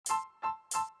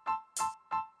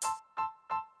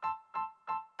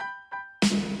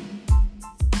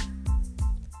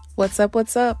What's up?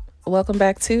 What's up? Welcome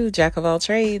back to Jack of All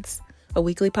Trades, a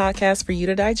weekly podcast for you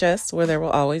to digest where there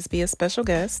will always be a special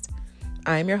guest.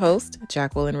 I am your host,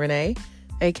 Jacqueline Renee,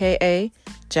 aka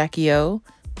Jackie O,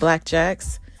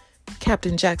 Blackjacks,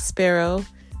 Captain Jack Sparrow,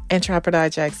 and Trapper Die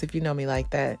Jacks if you know me like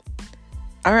that.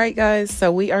 All right, guys,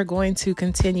 so we are going to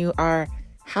continue our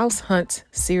house hunt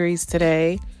series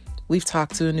today. We've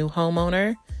talked to a new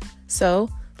homeowner, so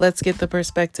let's get the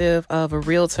perspective of a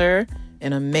realtor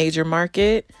in a major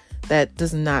market that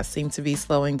does not seem to be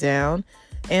slowing down.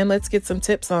 And let's get some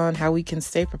tips on how we can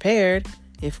stay prepared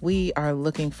if we are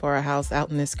looking for a house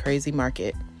out in this crazy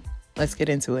market. Let's get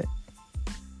into it.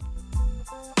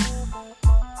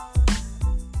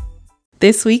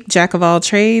 This week, Jack of All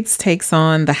Trades takes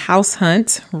on the House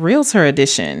Hunt Realtor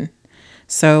Edition.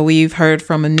 So we've heard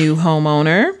from a new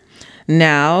homeowner.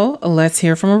 Now let's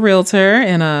hear from a realtor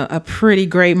in a pretty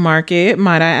great market,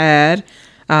 might I add.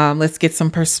 Let's get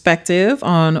some perspective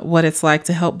on what it's like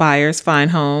to help buyers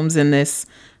find homes in this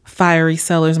fiery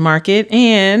seller's market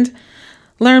and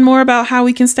learn more about how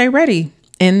we can stay ready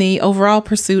in the overall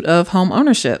pursuit of home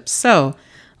ownership. So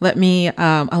let me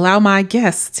allow my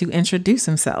guest to introduce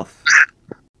himself.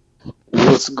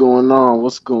 What's going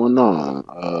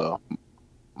on?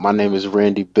 My name is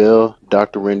Randy Bell,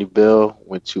 Dr. Randy Bell.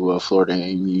 Went to Florida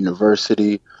A&M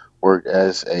University, worked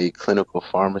as a clinical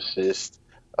pharmacist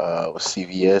with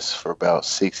CVS for about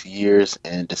 6 years,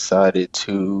 and decided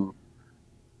to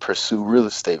pursue real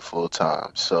estate full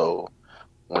time. So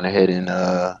went ahead and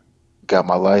got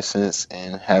my license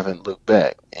and haven't looked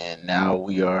back. And now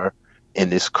we are in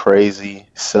this crazy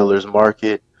seller's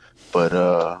market, but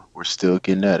we're still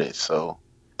getting at it. So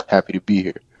happy to be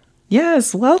here.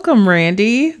 Yes, welcome,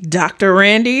 Randy. Dr.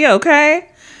 Randy, okay?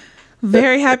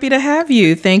 Very happy to have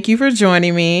you. Thank you for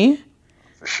joining me.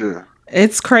 For sure.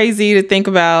 It's crazy to think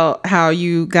about how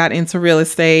you got into real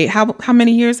estate. How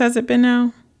many years has it been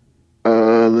now?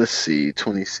 Let's see,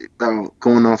 26, about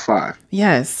going on 5.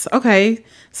 Yes. Okay.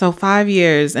 So 5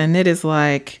 years, and it is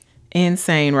like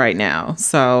insane right now.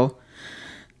 So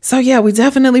yeah, we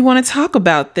definitely want to talk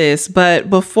about this. But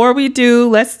before we do,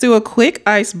 let's do a quick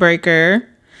icebreaker.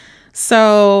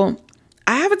 So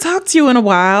I haven't talked to you in a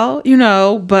while,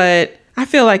 but I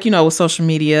feel like, with social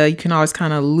media, you can always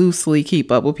kind of loosely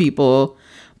keep up with people.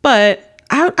 But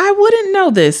I wouldn't know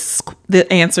the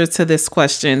answer to this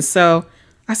question. So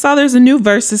I saw there's a new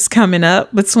versus coming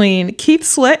up between Keith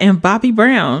Sweat and Bobby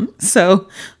Brown. So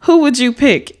who would you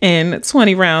pick in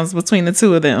 20 rounds between the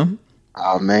two of them?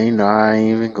 Oh, man, no, I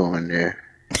ain't even going there.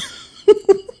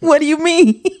 What do you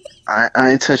mean? I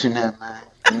ain't touching that,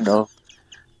 man.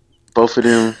 Both of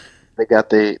them, they got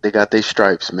they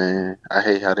stripes, man. I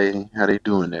hate how they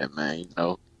doing that, man.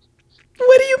 What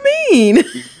do you mean?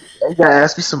 You gotta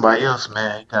ask me somebody else,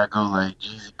 man. You gotta go like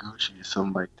Jeezy, Gucci or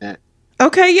something like that.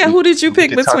 Okay, yeah. Who did you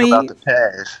pick between? Talk about the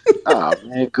past. Oh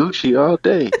man, Gucci all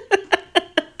day,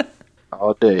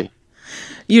 all day.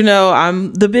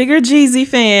 I'm the bigger Jeezy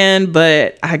fan,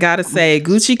 but I gotta say,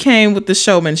 Gucci came with the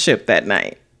showmanship that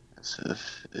night.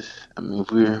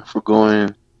 If we're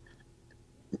going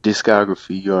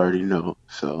discography, you already know.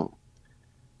 So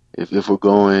if we're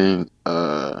going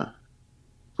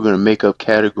we're gonna make up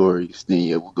categories, then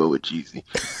yeah, we'll go with Jeezy.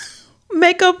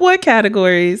 Make up what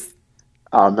categories?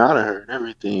 Oh man, I done heard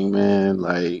everything, man.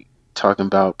 Like talking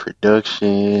about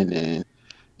production, and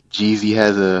Jeezy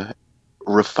has a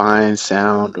refined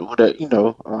sound or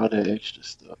whatever, all that extra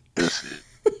stuff. That's it.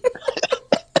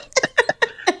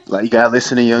 Like you gotta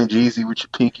listen to Young Jeezy with your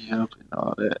pinky up and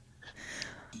all that.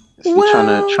 So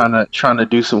well, trying to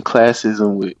do some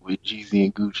classism with Jeezy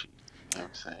and Gucci.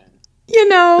 You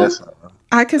know what I'm saying?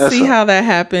 I can see how that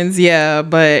happens, yeah.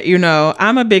 But,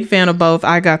 I'm a big fan of both.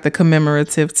 I got the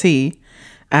commemorative tee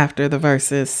after the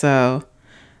verses, so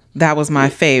that was my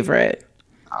favorite.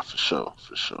 For sure.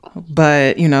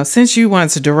 But, since you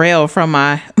want to derail from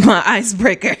my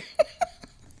icebreaker,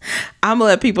 I'm going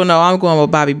to let people know I'm going with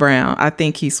Bobby Brown. I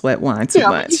think he sweat wine too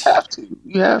much.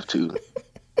 You have to.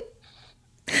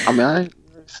 I mean, I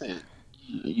said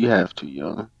you have to,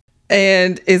 yo.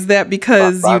 And is that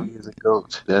because Bobby is a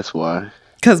goat? That's why.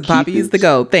 Because Bobby is the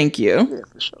GOAT. Thank you. Yeah,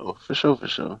 for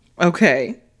sure.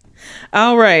 Okay.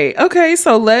 All right. Okay.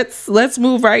 So let's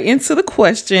move right into the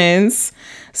questions.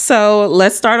 So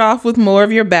let's start off with more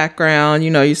of your background.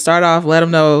 You start off, let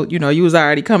them know, you was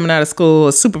already coming out of school,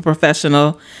 a super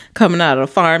professional coming out of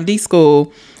a PharmD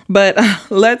school. But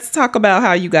let's talk about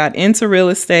how you got into real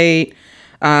estate.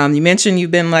 You mentioned you've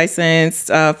been licensed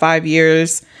 5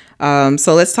 years.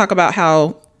 So let's talk about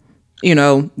how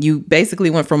you basically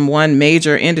went from one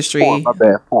major industry.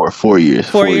 4 years.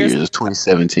 4 years.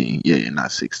 2017. Yeah,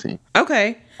 not 16.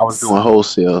 Okay. I was doing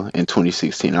wholesale in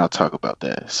 2016. I'll talk about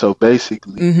that. So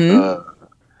basically, Mm-hmm.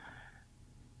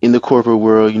 in the corporate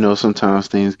world, sometimes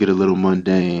things get a little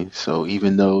mundane. So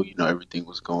even though, everything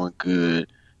was going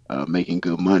good, making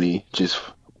good money, just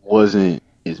wasn't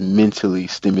as mentally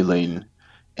stimulating.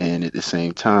 And at the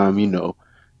same time,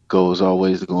 goal is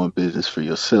always to go in business for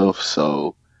yourself.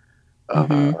 So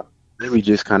Mm-hmm. we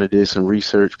just kind of did some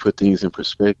research, put things in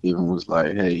perspective, and was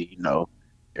like, hey,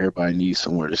 everybody needs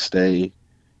somewhere to stay.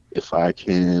 If I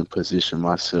can position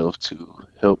myself to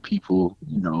help people,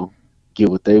 get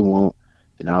what they want,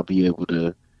 then I'll be able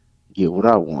to get what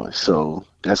I want. So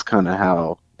that's kind of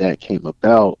how that came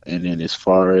about. And then as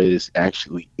far as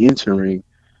actually entering,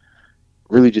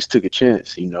 really just took a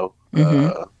chance,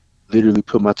 Mm-hmm. literally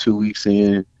put my 2 weeks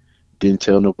in, didn't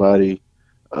tell nobody,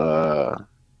 uh,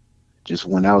 just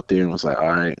went out there and was like,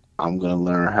 all right, I'm going to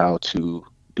learn how to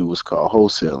do what's called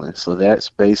wholesaling. So that's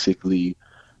basically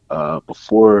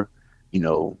before,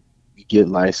 you get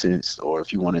licensed, or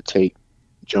if you want to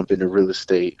jump into real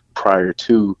estate prior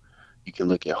to, you can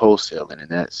look at wholesaling, and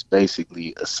that's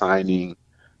basically assigning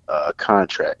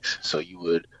contracts. So you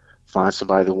would find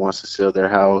somebody that wants to sell their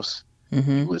house. You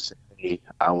Mm-hmm. would say, hey,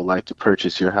 I would like to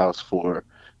purchase your house for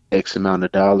X amount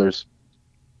of dollars.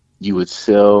 You would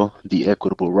sell the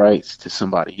equitable rights to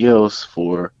somebody else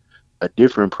for a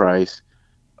different price,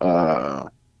 uh,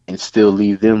 and still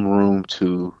leave them room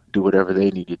to do whatever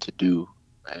they needed to do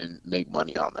and make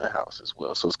money on their house as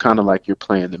well. So it's kind of like you're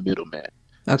playing the middleman,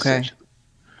 Okay. essentially.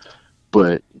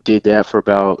 But did that for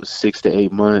about 6 to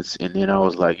 8 months, and then I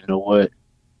was like, you know what?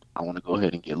 I want to go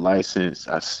ahead and get licensed.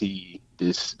 I see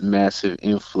this massive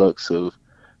influx of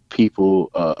people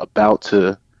about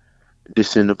to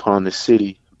descend upon the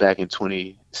city back in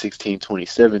 2016,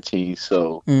 2017.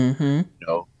 So, Mm-hmm.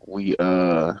 we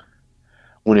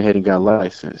went ahead and got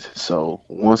licensed. So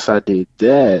once I did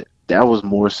that, that was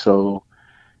more so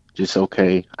just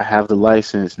okay, I have the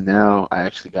license. Now I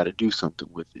actually got to do something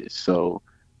with it. So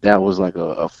that was like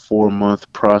a 4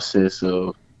 month process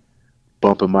of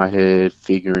bumping my head,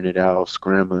 figuring it out,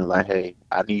 scrambling. Like, hey,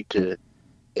 I need to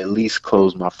at least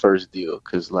close my first deal.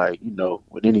 Because, like,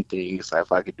 with anything, it's like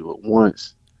if I could do it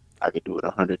once, I could do it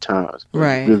 100 times. But you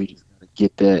Right. really just gotta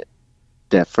get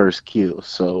that first kill.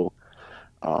 So,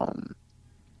 um,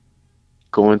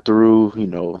 going through,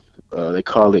 they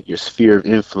call it your sphere of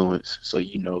influence. So,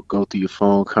 go through your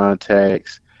phone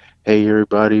contacts. Hey,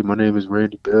 everybody, my name is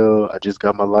Randy Bell. I just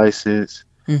got my license.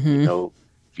 You Mm-hmm. know,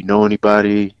 if you know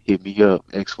anybody, hit me up,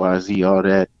 XYZ, all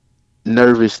that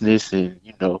nervousness and,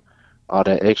 all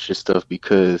that extra stuff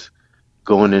because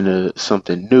going into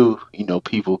something new,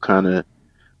 people kind of,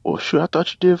 well, sure, I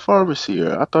thought you did pharmacy,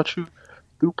 or I thought you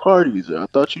do parties, or I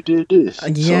thought you did this.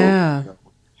 So, Yeah.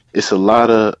 it's a lot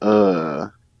of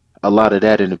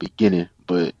that in the beginning,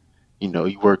 but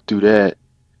you work through that.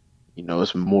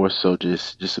 It's more so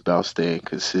just about staying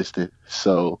consistent.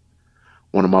 So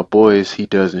one of my boys, he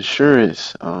does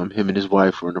insurance. Him and his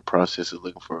wife were in the process of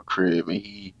looking for a crib, and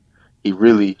he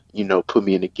really, put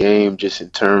me in the game just in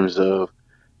terms of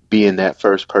being that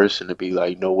first person to be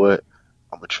like, you know what,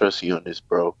 I'm gonna trust you on this,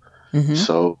 bro. Mm-hmm.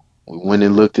 So we went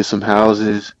and looked at some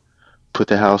houses, put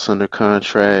the house under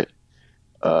contract,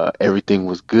 everything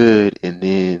was good, and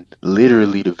then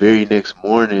literally the very next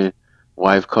morning,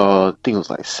 wife called. I think it was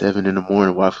like 7 in the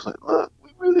morning. Wife was like, "Look,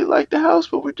 we really like the house,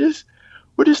 but we're just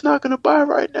not gonna buy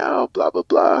right now." Blah blah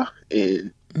blah.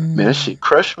 And man, that Mm. shit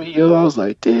crushed me, yo. I was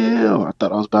like, "Damn!" I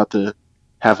thought I was about to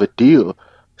have a deal.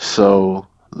 So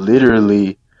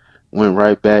literally went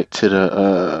right back to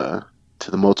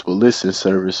the multiple listing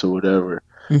service or whatever.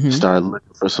 Mm-hmm. Started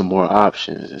looking for some more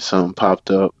options, and something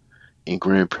popped up in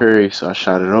Grand Prairie, so I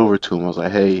shot it over to him. I was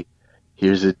like, "Hey,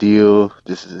 here's a deal.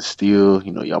 This is a steal.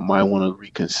 Y'all might want to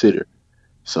reconsider."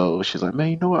 So she's like,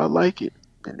 "Man, I like it."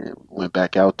 And then we went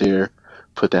back out there,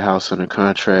 put the house under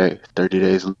contract. 30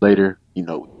 days later,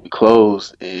 we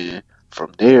closed, and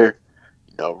from there,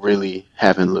 really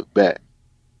haven't looked back.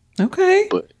 Okay.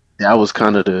 But that was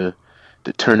kind of the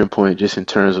turning point, just in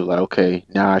terms of like, okay,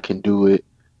 now I can do it.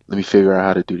 Let me figure out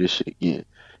how to do this shit again.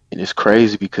 And it's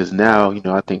crazy because now,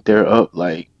 I think they're up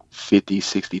like 50,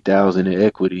 60,000 in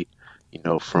equity,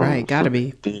 Right. Gotta from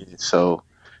be. back then. So,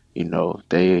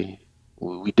 they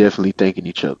we definitely thanking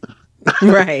each other.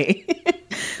 Right.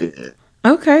 Yeah.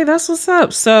 Okay, that's what's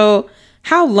up. So,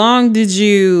 how long did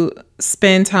you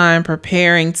spend time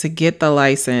preparing to get the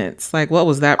license? Like, what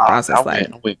was that I process like?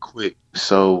 went I went quick.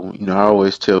 So, I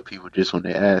always tell people just when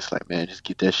they ask, like, man, just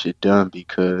get that shit done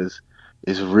because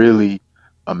it's really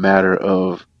a matter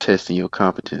of testing your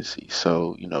competency.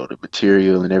 So, the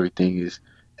material and everything is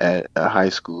at a high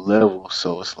school level.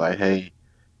 So it's like, hey,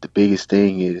 the biggest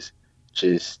thing is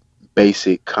just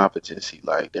basic competency.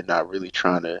 Like they're not really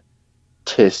trying to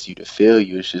test you to fail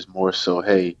you. It's just more so,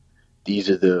 hey, these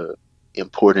are the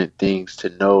important things to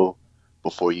know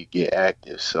before you get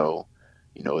active. So,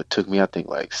 it took me, I think,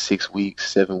 like 6 weeks,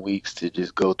 7 weeks to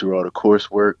just go through all the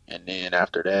coursework. And then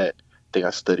after that, I think I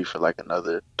studied for like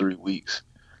another 3 weeks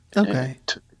and then Okay.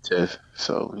 took the test.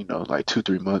 So, like 2,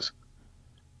 3 months.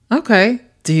 Okay.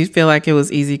 Do you feel like it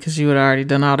was easy because you had already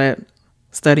done all that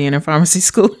studying in pharmacy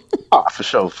school? Oh, for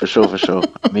sure, for sure, for sure.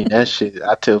 I mean, that shit,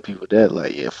 I tell people that,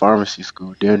 like, yeah, pharmacy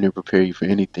school, they'll never prepare you for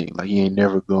anything. Like, you ain't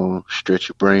never gonna stretch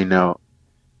your brain out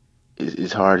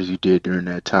as hard as you did during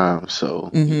that time. So,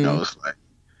 Mm-hmm. it's like,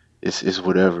 it's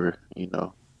whatever.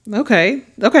 Okay.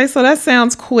 Okay. So that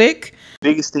sounds quick.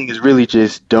 Biggest thing is really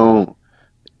just don't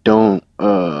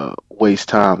waste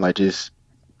time. Like, just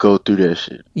go through that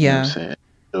shit. You know what I'm Yeah. saying?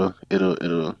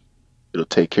 It'll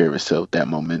take care of itself, that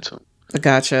momentum.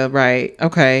 Gotcha. Right.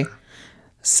 Okay.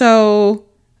 So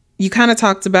you kind of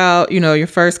talked about, your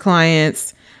first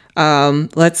clients.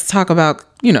 Let's talk about,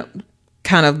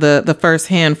 kind of the first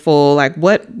handful. Like,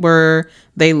 what were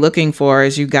they looking for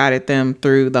as you guided them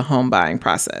through the home buying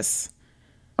process?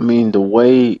 I mean, the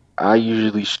way I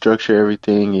usually structure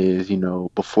everything is,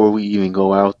 before we even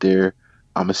go out there,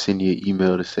 I'm gonna send you an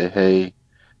email to say, hey,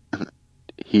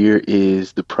 here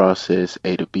is the process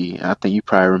A to B. And I think you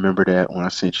probably remember that when I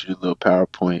sent you the little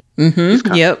PowerPoint, just Mm-hmm.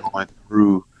 kind of Yep. going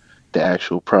through the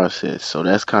actual process. So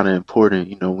that's kind of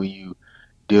important, when you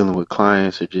dealing with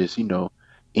clients or just,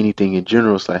 anything in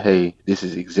general. It's like, hey, this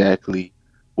is exactly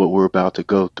what we're about to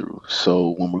go through. So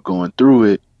when we're going through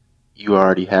it, you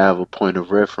already have a point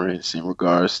of reference in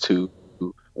regards to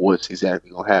what's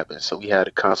exactly going to happen. So we had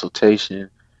a consultation.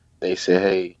 They said,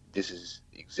 hey, this is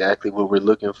exactly what we're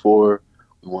looking for.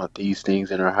 We want these things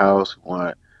in our house. We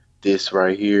want this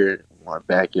right here. We want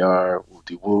backyard, whoop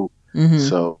de whoop. Mm-hmm.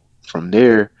 So from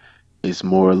there, it's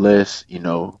more or less,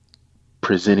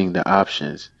 presenting the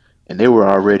options. And they were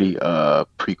already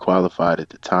pre-qualified at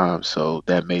the time, so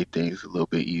that made things a little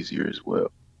bit easier as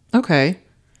well. Okay.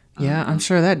 Yeah, I'm Hmm.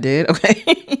 sure that did.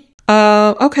 Okay.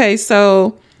 Okay.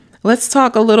 So let's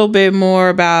talk a little bit more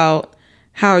about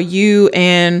how you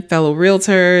and fellow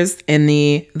realtors in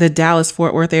the Dallas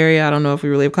Fort Worth area. I don't know if we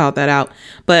really have called that out,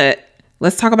 but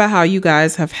let's talk about how you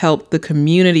guys have helped the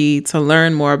community to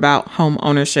learn more about home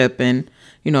ownership. And,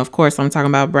 of course, I'm talking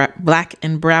about black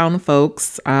and brown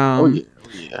folks. Oh yeah, oh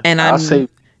yeah. And I'll I'm say,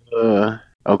 oh,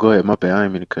 go ahead. My bad. I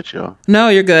didn't mean to cut you off. No,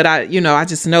 you're good. I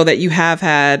just know that you have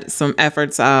had some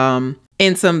efforts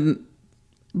in some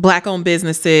black owned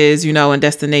businesses, and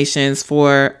destinations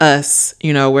for us,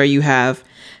 where you have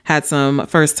had some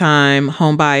first time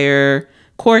home buyer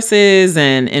courses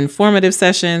and informative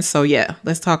sessions. So yeah,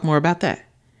 let's talk more about that.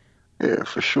 Yeah,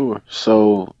 for sure.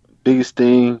 So, biggest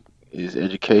thing is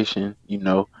education.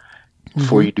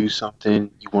 Before Hmm. you do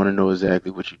something, you want to know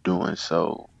exactly what you're doing.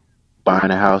 So,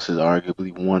 buying a house is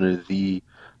arguably one of the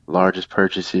largest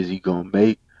purchases you're gonna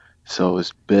make. So,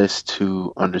 it's best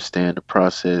to understand the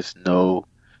process, know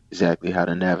exactly how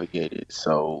to navigate it.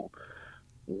 So,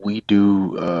 we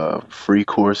do free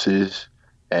courses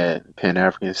at Pan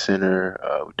African Center.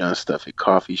 We've done stuff at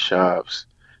coffee shops,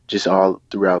 just all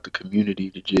throughout the community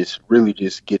to just really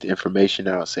just get the information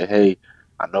out. Say, hey,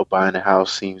 I know buying a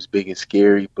house seems big and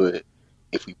scary, but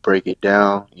if we break it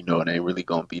down, it ain't really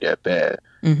gonna be that bad.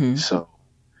 Hmm. So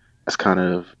that's kind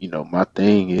of my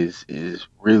thing is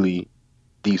really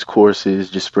these courses,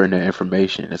 just spreading that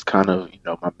information. It's kind of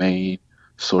my main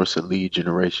source of lead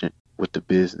generation with the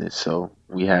business. So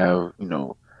we have, You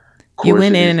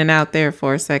went in courses. and out there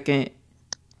for a second.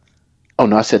 Oh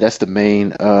no, I said that's the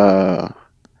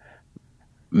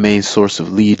main source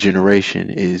of lead generation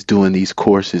is doing these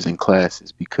courses and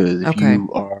classes because if Okay.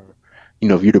 you are,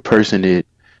 if you're the person that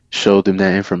showed them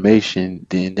that information,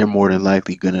 then they're more than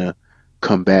likely gonna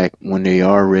come back when they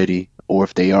are ready, or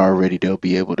if they are ready, they'll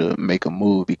be able to make a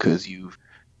move because you've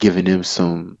given them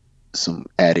some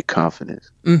added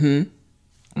confidence. Hmm.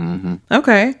 Hmm.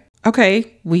 Okay.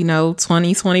 Okay. We know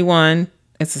 2021.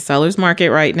 It's a seller's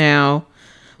market right now.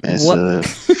 It's What? a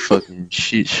fucking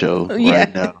shit show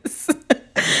right now. Yes.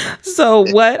 So,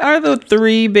 what are the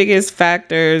three biggest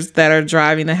factors that are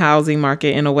driving the housing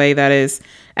market in a way that is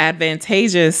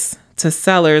advantageous to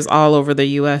sellers all over the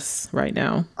US right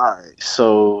now? All right,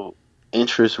 so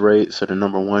interest rates are the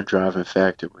number one driving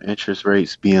factor. With interest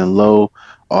rates being low,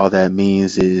 all that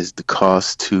means is the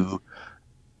cost to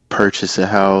purchase a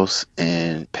house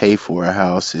and pay for a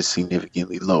house is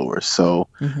significantly lower. So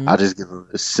Hmm. I'll just give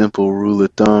a simple rule of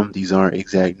thumb. These aren't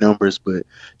exact numbers, but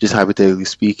just hypothetically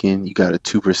speaking, you got a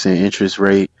 2% interest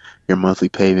rate. Your monthly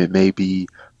payment may be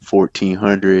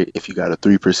 $1,400. If you got a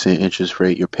 3% interest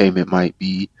rate, your payment might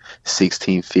be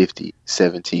 $1,650,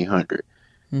 $1,700.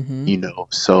 Mm-hmm.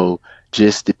 So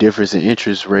just the difference in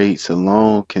interest rates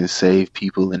alone can save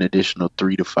people an additional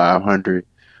 300 to 500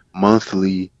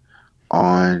 monthly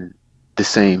on the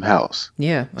same house.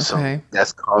 Yeah. So Okay.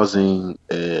 that's causing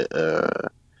a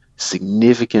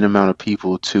significant amount of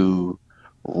people to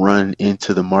run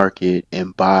into the market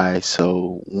and buy.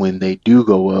 So when they do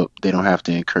go up, they don't have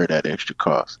to incur that extra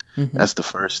cost. Mm-hmm. That's the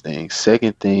first thing.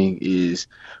 Second thing is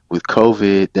with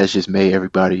COVID, that's just made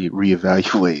everybody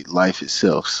reevaluate life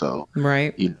itself. So,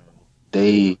 Right. you know,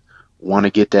 they want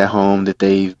to get that home that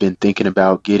they've been thinking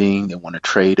about getting. They want to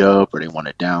trade up or they want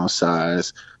to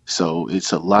downsize. So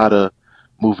it's a lot of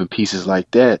moving pieces like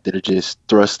that that are just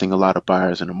thrusting a lot of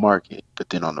buyers in the market. But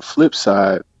then on the flip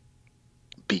side,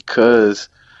 because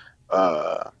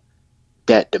uh,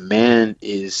 that demand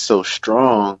is so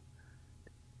strong,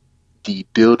 the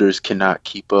builders cannot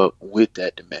keep up with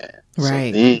that demand. So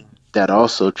Right. then that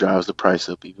also drives the price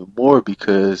up even more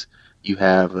because you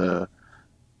have a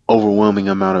overwhelming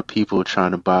amount of people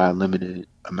trying to buy a limited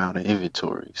amount of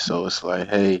inventory. So it's like,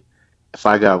 hey, if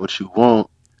I got what you want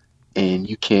and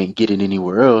you can't get it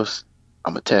anywhere else,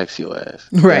 I'm gonna tax your ass.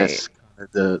 Right. That's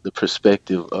the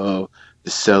perspective of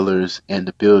the sellers and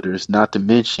the builders. Not to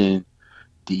mention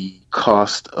the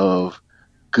cost of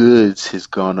goods has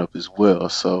gone up as well.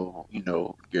 So,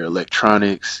 your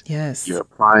electronics, Yes. your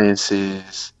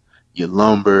appliances, your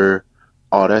lumber,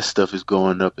 all that stuff is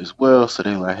going up as well. So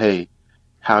they're like, hey,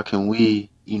 how can we,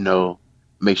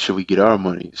 make sure we get our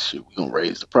money? Shit, we gonna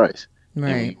raise the price. And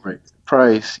when Right. you raise the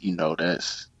price,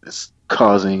 that's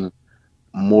causing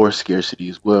more scarcity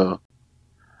as well.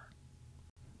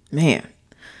 Man.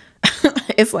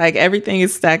 It's like everything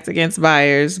is stacked against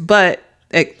buyers, but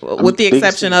I mean, with the the biggest thing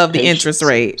exception is of the interest patience. You know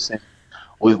what I'm rate.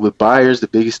 saying? With buyers, the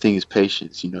biggest thing is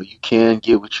patience. You can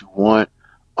get what you want.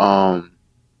 Um,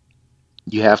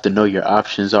 you have to know your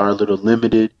options are a little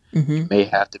limited. You Mm-hmm. may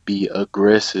have to be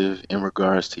aggressive in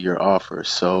regards to your offer.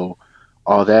 So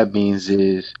all that means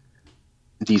is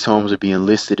these homes are being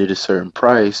listed at a certain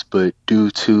price, but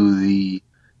due to the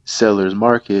seller's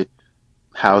market,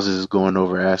 houses is going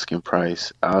over asking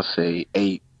price. I'll say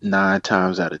 8, 9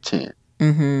 times out of 10,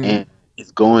 Mm-hmm. and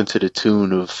it's going to the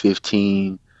tune of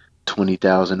 15,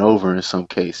 20,000 over in some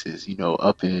cases.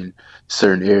 Up in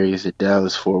certain areas at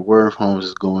Dallas Fort Worth, homes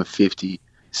is going 50,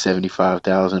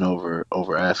 75,000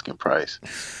 over asking price.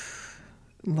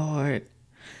 Lord.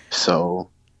 So,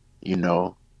 you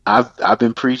know, I've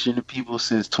been preaching to people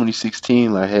since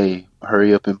 2016, like, hey,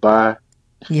 hurry up and buy,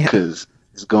 Yeah. because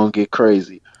it's gonna get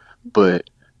crazy. But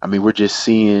I mean, we're just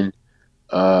seeing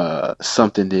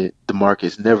something that the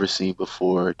market's never seen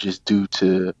before, just due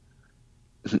to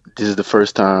this is the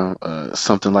first time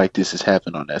something like this has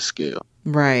happened on that scale.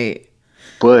 Right.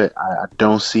 But I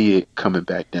don't see it coming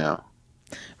back down.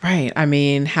 Right. I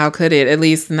mean, how could it? At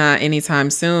least not anytime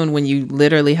soon when you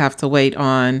literally have to wait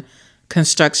on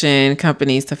construction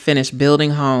companies to finish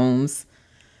building homes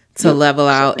to Yep. level So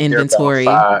I out think they're about inventory.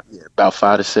 five, yeah, about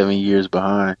 5 to 7 years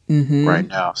behind Mm-hmm. right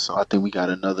now. So I think we got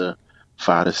another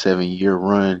 5 to 7 year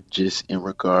run just in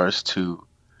regards to,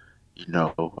 you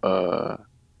know, uh,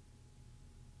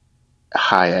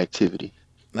 high activity.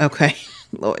 Okay.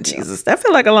 Lord Yeah. Jesus. That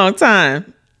feel like a long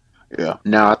time. Yeah.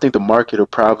 Now I think the market will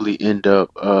probably end up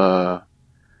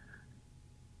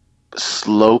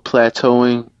slow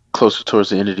plateauing closer towards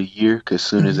the end of the year, because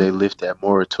soon as Mm-hmm. they lift that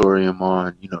moratorium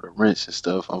on, the rents and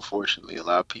stuff, unfortunately, a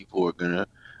lot of people are gonna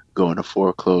go into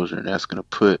foreclosure, and that's gonna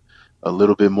put a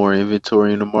little bit more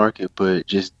inventory in the market. But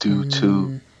just due to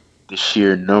Mm, the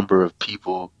sheer number of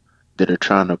people that are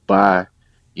trying to buy,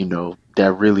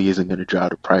 that really isn't gonna drive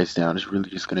the price down. It's really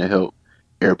just gonna help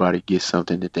everybody get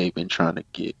something that they've been trying to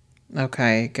get.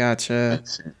 okay. Gotcha.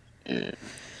 Makes sense. Yeah.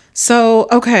 So,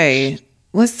 okay.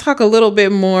 Let's talk a little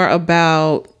bit more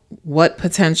about what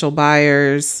potential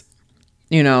buyers,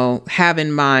 have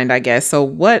in mind, I guess. So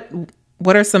what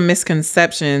are some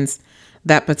misconceptions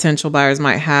that potential buyers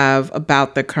might have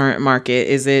about the current market?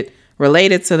 Is it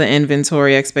related to the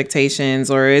inventory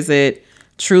expectations, or is it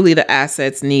truly the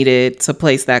assets needed to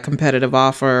place that competitive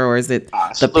offer, or is it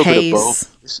It's a the little bit of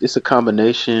both. pace? It's a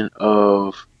combination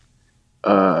of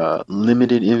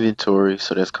limited inventory,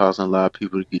 so that's causing a lot of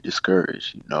people to get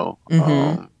discouraged.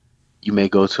 Mhm. You may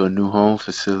go to a new home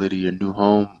facility, a new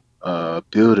home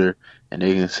builder, and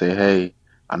they can say, hey,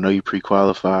 I know you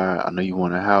pre-qualify, I know you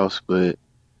want a house, but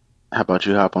how about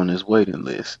you hop on this waiting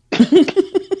list?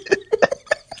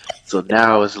 So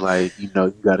now it's like, you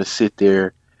got to sit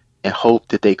there and hope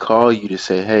that they call you to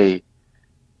say, hey,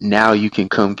 now you can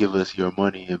come give us your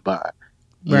money and buy.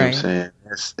 You know what I'm Right. saying?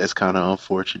 that's kind of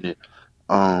unfortunate.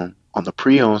 On the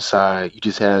pre-owned side, you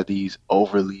just have these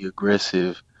overly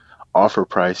aggressive offer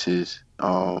prices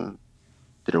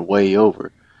that are way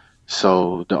over.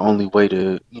 So the only way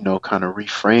to, kind of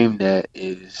reframe that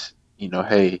is,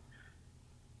 hey,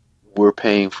 we're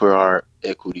paying for our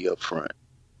equity up front.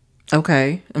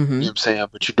 Okay. You know what I'm saying?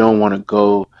 But you don't want to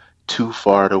go too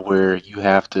far to where you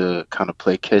have to kind of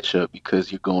play catch up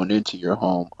because you're going into your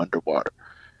home underwater,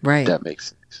 if Right. that makes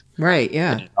sense. Right. And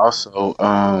Yeah. then also,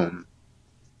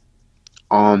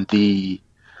 on the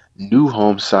new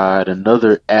home side,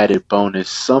 another added bonus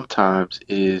sometimes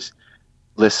is,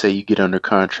 let's say you get under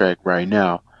contract right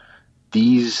now.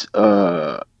 These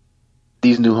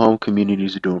these new home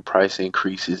communities are doing price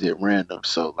increases at random.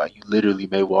 So like you literally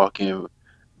may walk in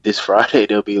this Friday,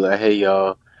 they'll be like, "Hey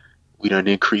y'all, we done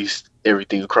increased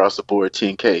everything across the board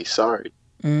 10K. Sorry."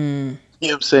 Mm, You know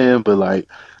what I'm saying? But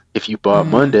like if you bought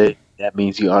mm, Monday, that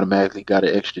means you automatically got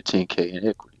an extra 10K in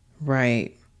equity.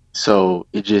 right. So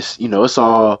it just, it's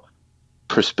all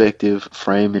perspective,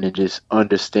 framing, and just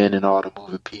understanding all the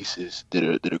moving pieces that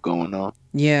are going on.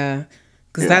 Yeah.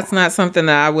 Because Yeah. that's not something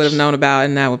that I would have known about,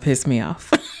 and that would piss me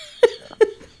off.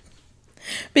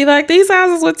 Be like, these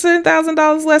houses with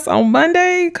 $10,000 less on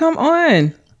Monday? Come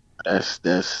on. That's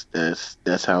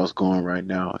how it's going right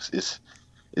now. It's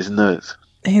nuts.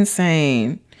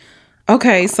 Insane.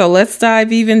 Okay, so let's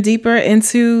dive even deeper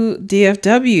into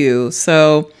DFW.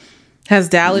 So, has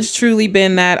Dallas truly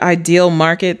been that ideal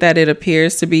market that it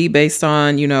appears to be based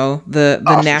on, the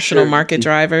Oh, for national sure. market You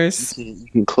drivers? can you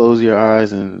can close your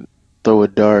eyes and throw a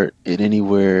dart at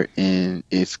anywhere, and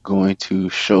it's going to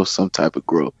show some type of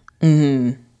growth.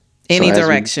 Hmm. So Any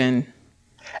direction.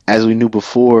 as we knew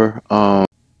before, the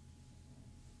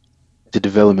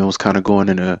development was kind of going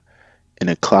in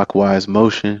a clockwise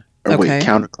motion, or wait, Okay.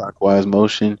 counterclockwise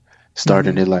motion, Hmm.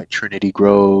 starting at like Trinity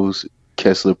Groves,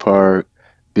 Kessler Park,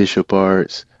 Bishop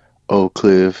Arts, Oak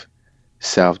Cliff,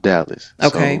 South Dallas.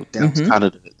 Okay. So that was Hmm. kind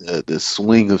of the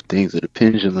swing of things, of the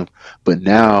pendulum. But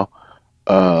now,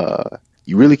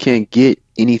 you really can't get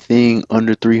anything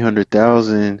under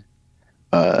 300,000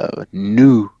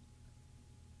 new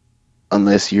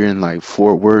unless you're in like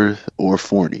Fort Worth or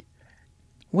Forney.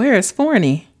 Where is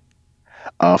Forney?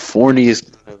 Forney is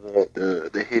kind of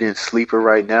the hidden sleeper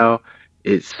right now.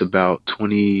 It's about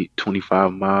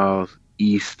 20-25 miles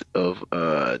east of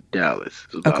Dallas.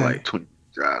 It's about Okay. like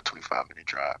 25-minute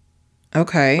drive. Like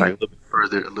Okay. a little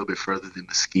bit further than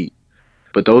Mesquite.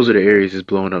 But those are the areas that's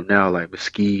blowing up now, like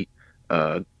Mesquite,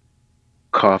 uh,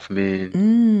 Kaufman,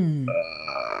 Mm.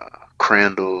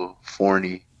 Crandall,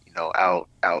 Forney,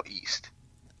 out east.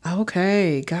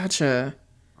 Okay. Gotcha.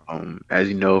 As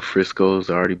you know, Frisco's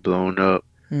already blown up.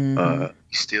 Hmm. You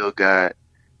still got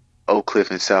Oak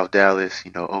Cliff in South Dallas.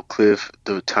 Oak Cliff,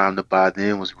 the time to buy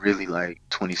then was really like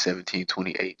 2017,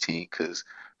 2018, because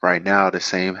right now the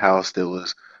same house that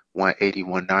was 180,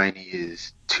 190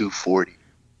 is 240,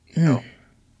 you Mm. know.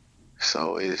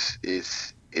 So it's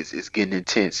getting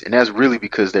intense. And that's really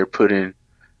because they're putting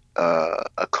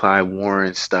a Clyde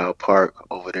Warren style park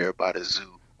over there by the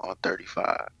zoo on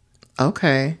 35.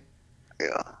 Okay.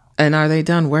 Yeah. And are they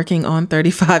done working on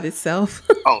 35 itself?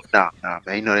 Oh, nah, man.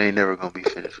 They ain't never gonna be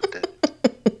finished with that.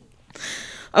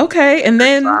 Okay. And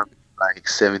then, 35, like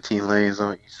 17 lanes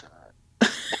on each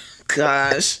side.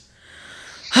 gosh.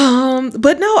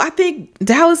 But no, I think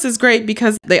Dallas is great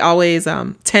because they always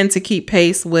tend to keep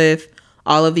pace with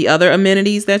all of the other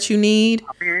amenities that you need.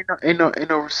 I mean, ain't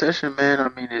no recession, man. I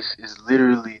mean, it's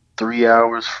literally 3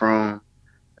 hours from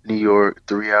New York,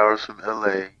 3 hours from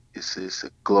LA. It's a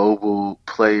global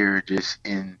player just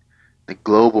in the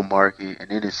global market, and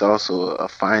then it's also a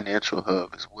financial hub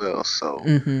as well. So,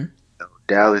 Hmm.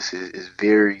 Dallas is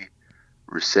very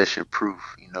recession proof.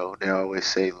 They always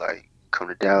say like come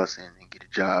to Dallas and get a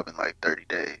job in like 30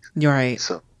 days. You're right.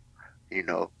 So, you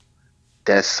know,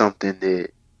 that's something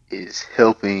that is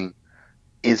helping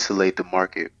insulate the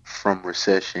market from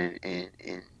recession and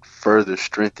further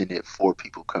strengthen it for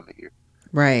people coming here.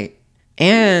 Right. Yeah,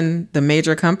 And the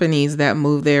major companies that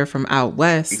move there from out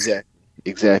west.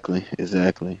 exactly.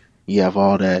 You have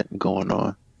all that going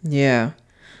on. Yeah.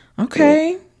 Yeah.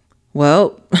 Okay.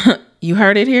 Well, you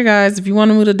heard it here, guys. If you want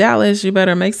to move to Dallas, you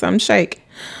better make something shake.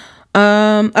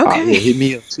 Oh Okay. yeah, hit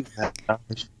me up too. Man. I'll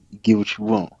let you get what you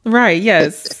want. Right.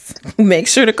 Yes. Make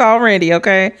sure to call Randy.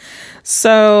 Okay.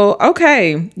 So,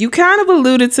 okay. You kind of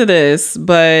alluded to this,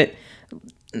 but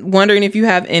wondering if you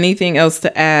have anything else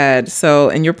to add. So,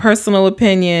 in your personal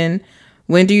opinion,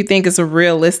 when do you think is a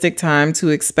realistic time to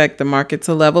expect the market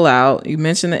to level out? You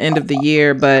mentioned the end of the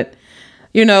year, but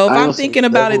If I ain't I'm gonna say thinking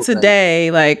about it double. Like,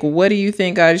 today, like, what do you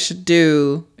think I should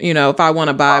do? If I want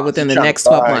to buy if within you're the trying to next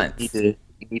 12 buy, months.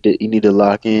 you need to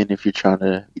lock in if you're trying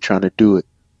to do it.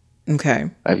 Okay.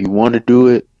 If you want to do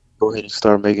it, go ahead and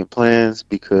start making plans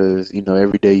because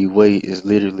every day you wait is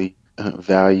literally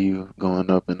value going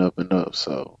up and up and up.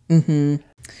 So Mm-hmm.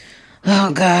 Oh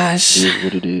it gosh. is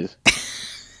what it is.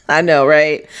 I know,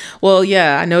 right? Well,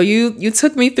 yeah, I know you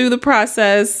took me through the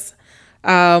process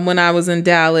when I was in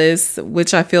Dallas,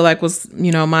 which I feel like was,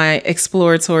 my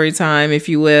exploratory time, if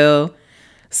you will.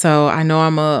 So I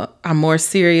know I'm more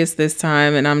serious this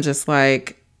time, and I'm just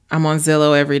like, I'm on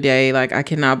Zillow every day. Like, I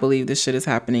cannot believe this shit is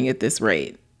happening at this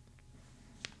rate.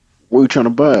 What are you trying to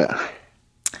buy?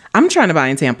 I'm trying to buy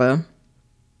in Tampa.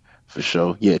 For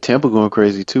sure. Yeah, Tampa going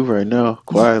crazy too right now.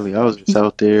 Quietly, I was just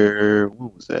out there.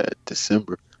 What was that?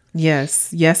 December.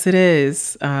 Yes, it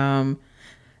is. There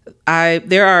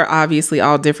are obviously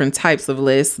all different types of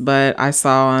lists, but I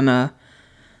saw on a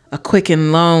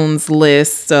Quicken Loans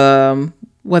list,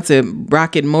 what's it,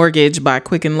 Rocket Mortgage by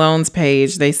Quicken Loans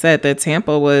page. They said that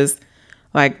Tampa was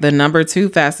like the number 2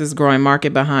 fastest growing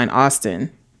market behind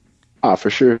Austin. Ah, for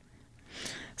sure.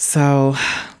 So,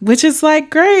 which is like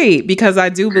great because I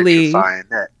do believe, Gentrifying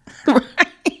that.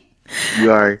 right? You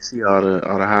already see all the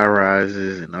high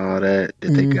rises and all that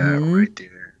they got Mm-hmm. right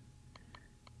there.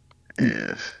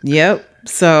 Yes. Yep.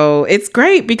 So it's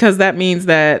great because that means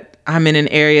that I'm in an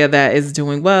area that is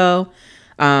doing well.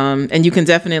 And you can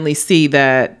definitely see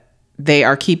that they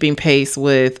are keeping pace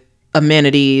with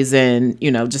amenities and,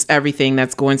 just everything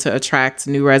that's going to attract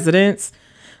new residents.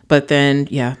 But then,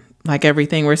 yeah, like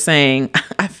everything we're saying,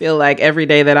 I feel like every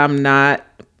day that I'm not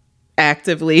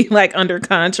actively like under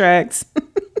contract,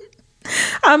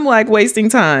 I'm like wasting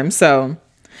time. So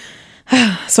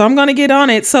I'm going to get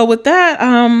on it. So with that,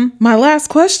 my last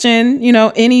question,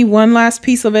 any one last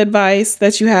piece of advice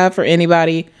that you have for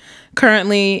anybody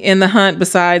currently in the hunt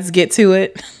besides get to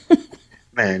it?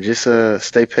 Man, just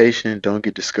stay patient. Don't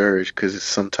get discouraged because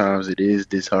sometimes it is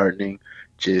disheartening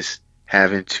just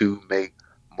having to make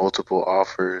multiple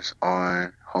offers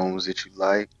on homes that you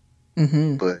like.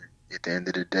 Mm-hmm. But at the end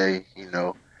of the day,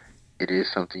 it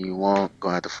is something you want.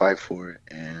 Gonna have to fight for it,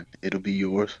 and it'll be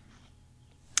yours.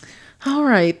 All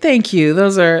right. Thank you.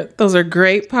 Those are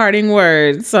great parting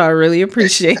words. So I really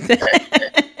appreciate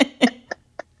that.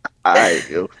 I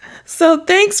do. So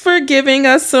thanks for giving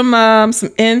us some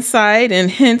insight and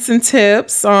hints and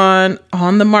tips on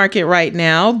the market right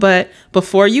now. But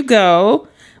before you go,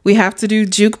 we have to do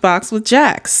Jukebox with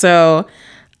Jack. So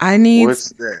What's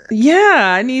that?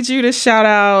 I need you to shout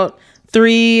out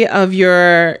 3 of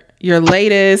your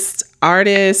latest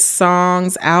artists,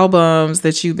 songs, albums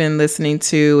that you've been listening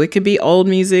to. It could be old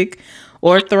music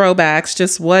or throwbacks.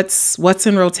 Just what's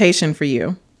in rotation for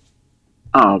you.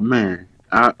 Oh man.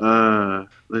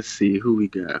 Let's see who we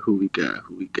got. Who we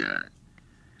got?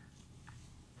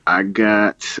 I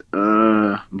got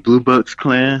Blue Bucks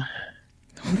Clan.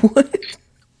 What?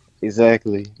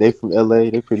 Exactly. They from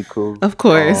LA. They pretty cool. Of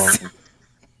course.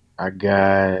 I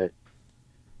got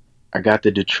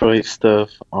the Detroit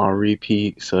stuff on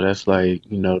repeat, so that's like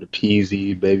the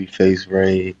Peasy, Babyface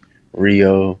Ray,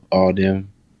 Rio, all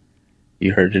them.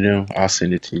 You heard of them? I'll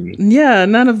send it to you. Yeah,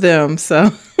 none of them.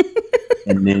 So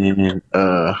And then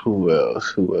who else?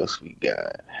 Who else we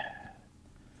got?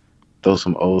 Throw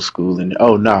some old school in there.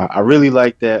 Oh nah, I really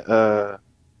like that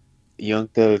Young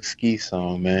Thug Ski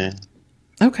song, man.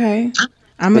 okay.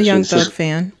 I'm a Young Thug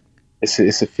fan.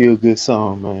 It's a feel good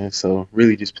song, man. So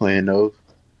really just playing those.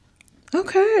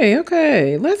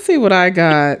 Okay. Let's see what I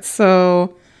got.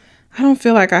 So I don't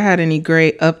feel like I had any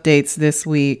great updates this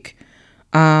week.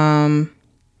 I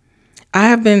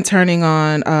have been turning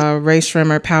on Ray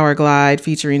Shrimmer Power Glide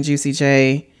featuring Juicy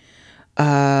J.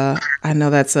 I know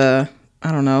that's I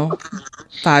don't know,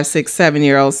 5, 6,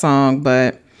 7-year-old song,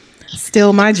 but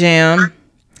still my jam.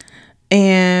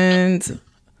 And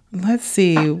let's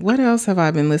see, what else have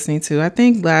I been listening to? I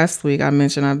think last week I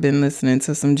mentioned I've been listening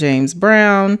to some James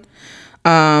Brown.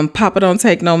 Papa Don't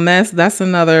Take No Mess. That's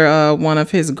another one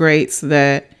of his greats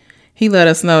that he let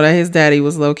us know that his daddy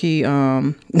was low-key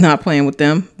not playing with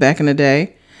them back in the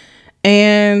day.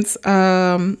 And,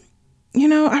 I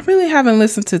really haven't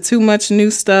listened to too much new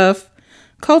stuff.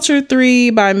 Culture 3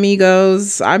 by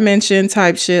Migos. I mentioned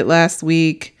Type Shit last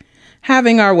week.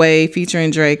 Having Our Way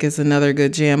featuring Drake is another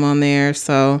good jam on there.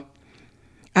 So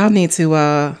I'll need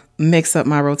to mix up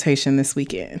my rotation this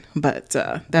weekend. But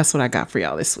that's what I got for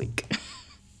y'all this week.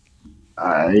 All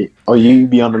right. Oh, you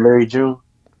be on the Larry June?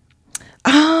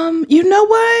 You know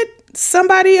what?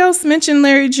 Somebody else mentioned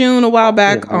Larry June a while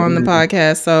back on the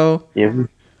podcast. So yeah,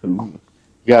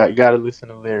 Gotta listen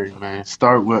to Larry, man.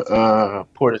 Start with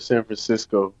Port of San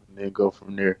Francisco and then go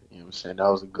from there. You know what I'm saying? That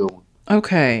was a good one.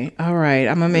 Okay. All right.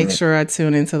 I'm gonna make Yeah. sure I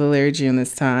tune into the Larry June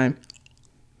this time.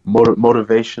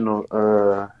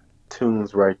 Motivational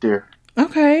tunes right there.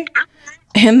 Okay.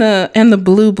 And the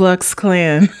Blue Bloods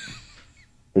Clan.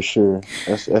 For sure.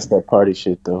 That's that party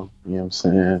shit though. You know what I'm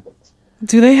saying?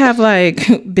 Do they have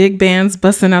like big bands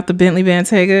busting out the Bentley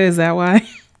Bentayga? Is that why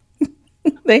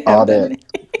they All have that. that?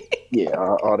 Yeah,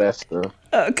 all that stuff.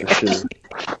 For Okay. sure.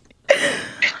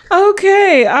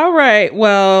 Okay. All right.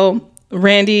 Well,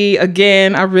 Randy,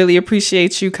 again, I really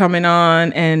appreciate you coming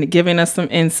on and giving us some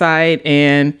insight.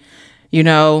 And,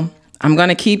 I'm going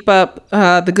to keep up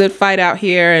the good fight out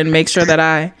here and make sure that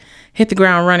I hit the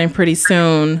ground running pretty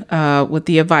soon with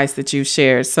the advice that you've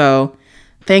shared. So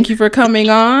thank you for coming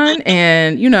on.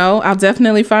 And, I'll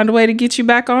definitely find a way to get you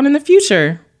back on in the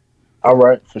future. All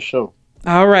right, for sure.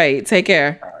 All right. Take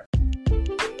care.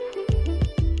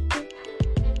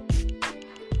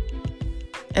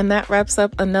 And that wraps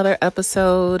up another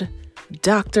episode.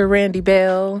 Dr. Randy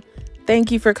Bell,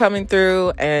 thank you for coming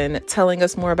through and telling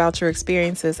us more about your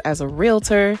experiences as a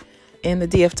realtor in the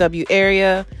DFW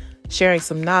area, sharing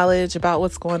some knowledge about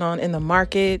what's going on in the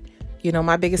market.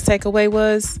 My biggest takeaway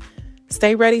was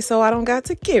stay ready so I don't got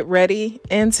to get ready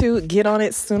and to get on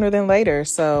it sooner than later.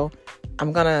 So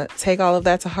I'm going to take all of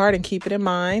that to heart and keep it in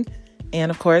mind.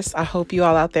 And of course, I hope you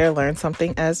all out there learned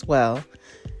something as well.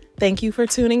 Thank you for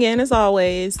tuning in as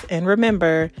always. And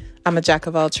remember, I'm a jack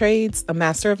of all trades, a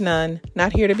master of none,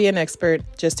 not here to be an expert,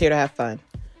 just here to have fun.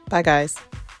 Bye, guys.